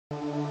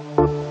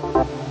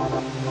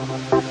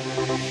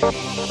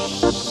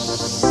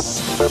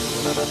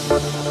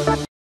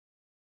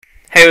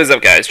What is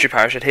up, guys?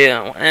 TruePyroShad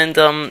here, and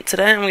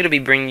today I'm going to be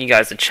bringing you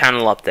guys a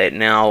channel update.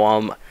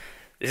 Now,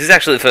 this is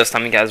actually the first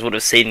time you guys would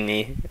have seen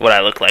me, what I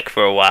look like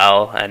for a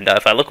while, and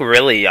if I look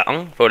really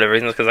young, for whatever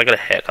reason, it's because I got a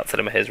haircut,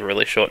 so my hair's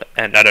really short,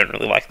 and I don't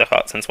really like the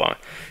cut, hence why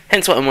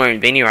I'm wearing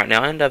a beanie right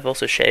now, and I've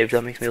also shaved,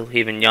 that makes me look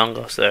even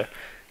younger, so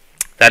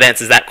that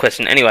answers that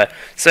question. Anyway,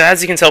 so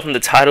as you can tell from the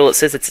title, it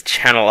says it's a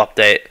channel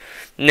update.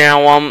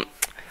 Now,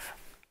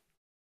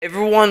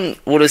 everyone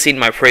would have seen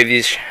my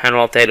previous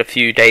channel update a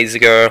few days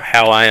ago,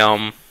 how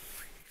I,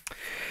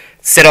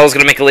 said I was going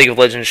to make a League of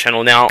Legends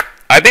channel. Now,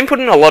 I've been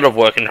putting a lot of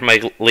work into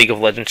my League of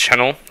Legends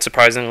channel,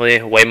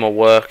 surprisingly, way more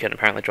work, and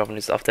apparently dropping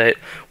this update,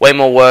 way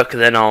more work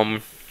than,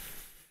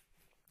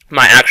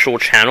 my actual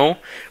channel,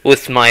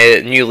 with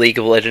my new League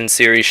of Legends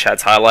series,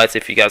 Shad's Highlights.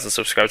 If you guys are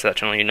subscribed to that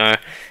channel, you know.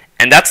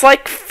 And that's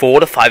like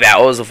 4 to 5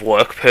 hours of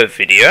work per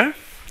video,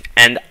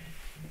 and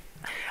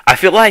I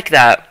feel like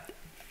that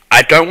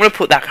I don't want to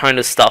put that kind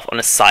of stuff on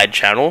a side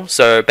channel.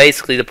 So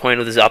basically the point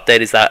of this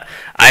update is that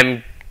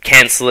I'm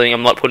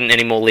not putting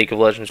any more League of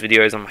Legends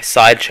videos on my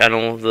side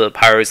channel, the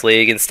Pyros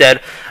League.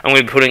 Instead, I'm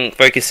going to be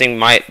focusing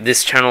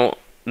this channel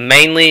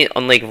mainly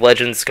on League of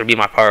Legends. It's going to be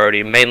my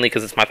priority, mainly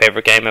because it's my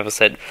favorite game,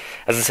 as I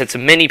said to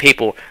many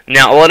people.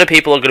 Now, a lot of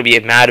people are going to be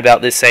mad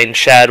about this, saying,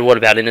 Shad, what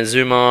about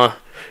Inazuma?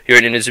 You're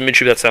an Inazuma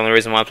YouTuber, that's the only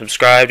reason why I'm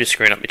subscribed, you're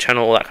screwing up your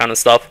channel, all that kind of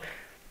stuff.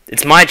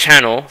 It's my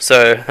channel,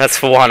 so that's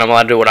for one, I'm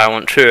allowed to do what I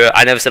want to.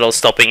 I never said I was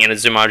stopping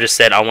Inazuma, I just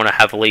said I want to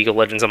have League of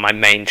Legends on my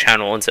main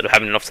channel instead of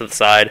having it off to the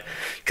side.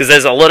 Because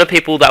there's a lot of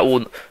people that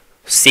will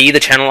see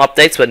the channel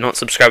updates but not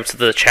subscribe to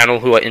the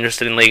channel who are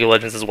interested in League of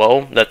Legends as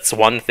well. That's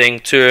one thing.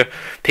 Two,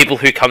 people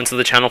who come to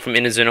the channel from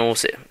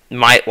Inazuma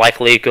might like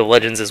League of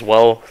Legends as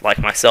well. Like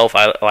myself,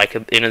 I like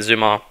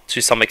Inazuma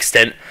to some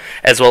extent,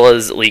 as well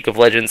as League of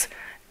Legends.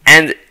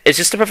 And it's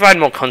just to provide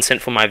more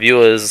content for my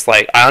viewers.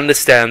 Like, I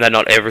understand that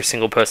not every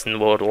single person in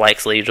the world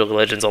likes League of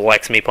Legends, or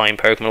likes me playing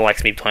Pokemon, or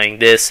likes me playing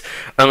this.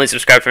 Only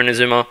subscribe for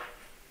Inazuma.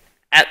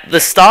 At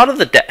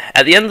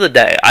the end of the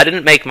day, I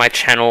didn't make my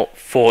channel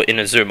for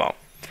Inazuma.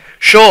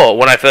 Sure,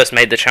 when I first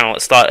made the channel at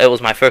the start, it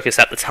was my focus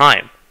at the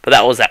time. But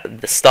that was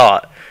at the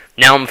start.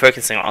 Now I'm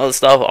focusing on other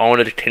stuff. I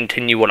wanted to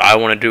continue what I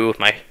want to do with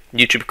my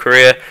YouTube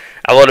career.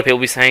 A lot of people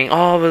be saying,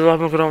 oh, but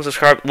I'm not going to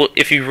unsubscribe. Look,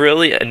 if you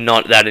really are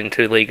not that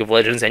into League of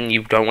Legends and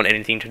you don't want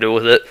anything to do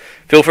with it,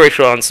 feel free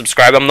to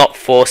unsubscribe. I'm not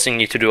forcing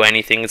you to do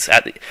anything. It's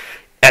at the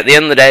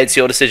end of the day, it's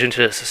your decision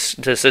to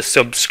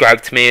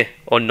subscribe to me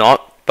or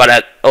not.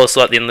 But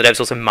also at the end of the day,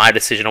 it's also my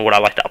decision on what I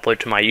like to upload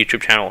to my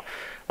YouTube channel.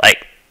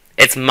 Like,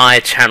 it's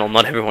my channel,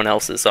 not everyone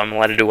else's, so I'm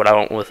allowed to do what I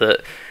want with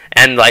it.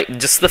 And, like,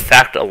 just the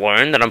fact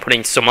alone that I'm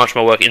putting so much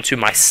more work into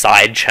my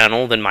side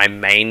channel than my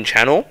main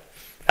channel,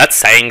 that's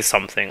saying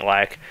something.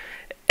 Like,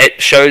 it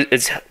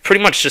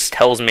pretty much just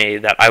tells me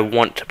that I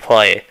want to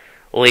play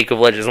League of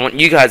Legends. I want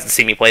you guys to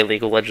see me play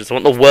League of Legends. I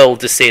want the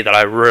world to see that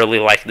I really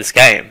like this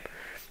game.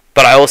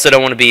 But I also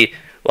don't want to be,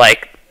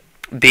 like,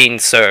 being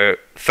so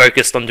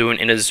focused on doing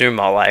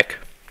Inazuma. Like,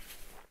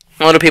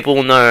 a lot of people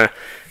will know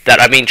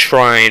that I've been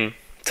trying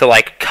to,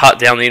 like, cut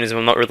down the Inazuma.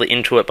 I'm not really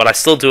into it, but I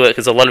still do it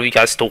because a lot of you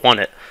guys still want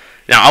it.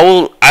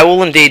 Now, I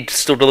will indeed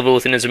still deliver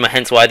with Inazuma,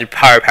 hence why I did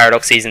Pyro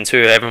Paradox Season 2.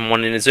 Everyone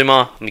wanted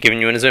Inazuma, I'm giving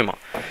you Inazuma.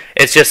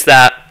 It's just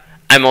that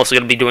I'm also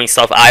going to be doing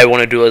stuff I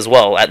want to do as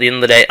well. At the end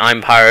of the day,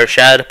 I'm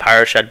PyroShad.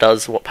 PyroShad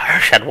does what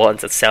PyroShad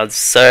wants. It sounds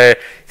so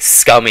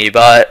scummy,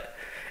 but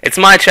it's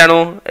my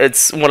channel.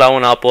 It's what I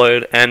want to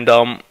upload.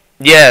 And,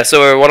 yeah,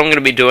 so what I'm going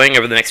to be doing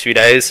over the next few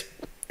days,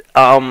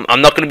 I'm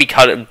not going to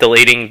be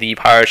deleting the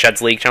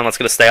PyroShad's League channel. That's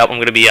going to stay up. I'm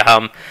going to be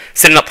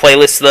setting up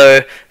playlists,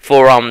 though,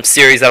 for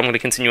series that I'm going to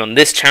continue on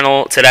this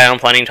channel. Today I'm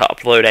planning to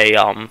upload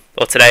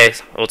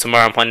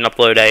tomorrow I'm planning to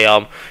upload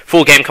a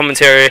full game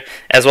commentary,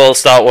 as well as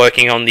start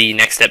working on the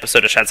next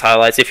episode of Shad's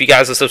Highlights. If you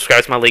guys are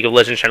subscribed to my League of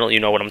Legends channel, you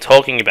know what I'm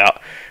talking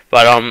about.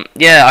 But,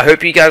 yeah, I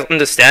hope you guys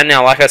understand.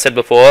 Now, like I said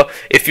before,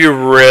 if you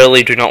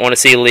really do not want to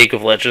see League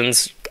of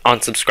Legends,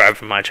 unsubscribe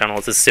from my channel.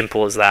 It's as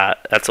simple as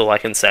that. That's all I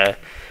can say.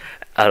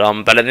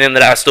 But at the end of the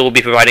day, I still will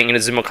be providing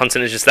Inazuma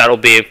content. It's just that'll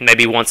be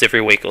maybe once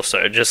every week or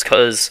so. Just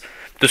because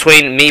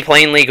between me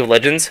playing League of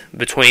Legends,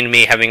 between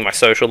me having my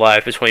social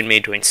life, between me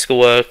doing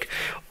schoolwork,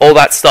 all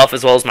that stuff,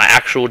 as well as my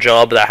actual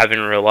job that I have in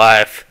real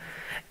life,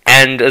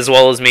 and as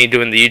well as me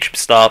doing the YouTube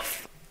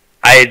stuff,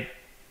 I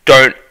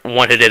don't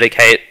want to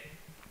dedicate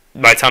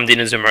my time to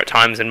Inazuma at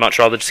times, and much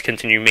rather just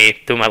continue me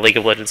doing my League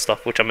of Legends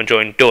stuff, which I'm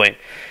enjoying doing.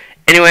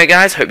 Anyway,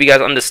 guys, hope you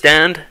guys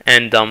understand,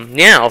 and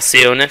yeah, I'll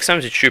see you next time.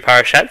 It's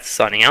TruePyroShad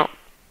signing out.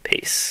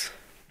 Peace.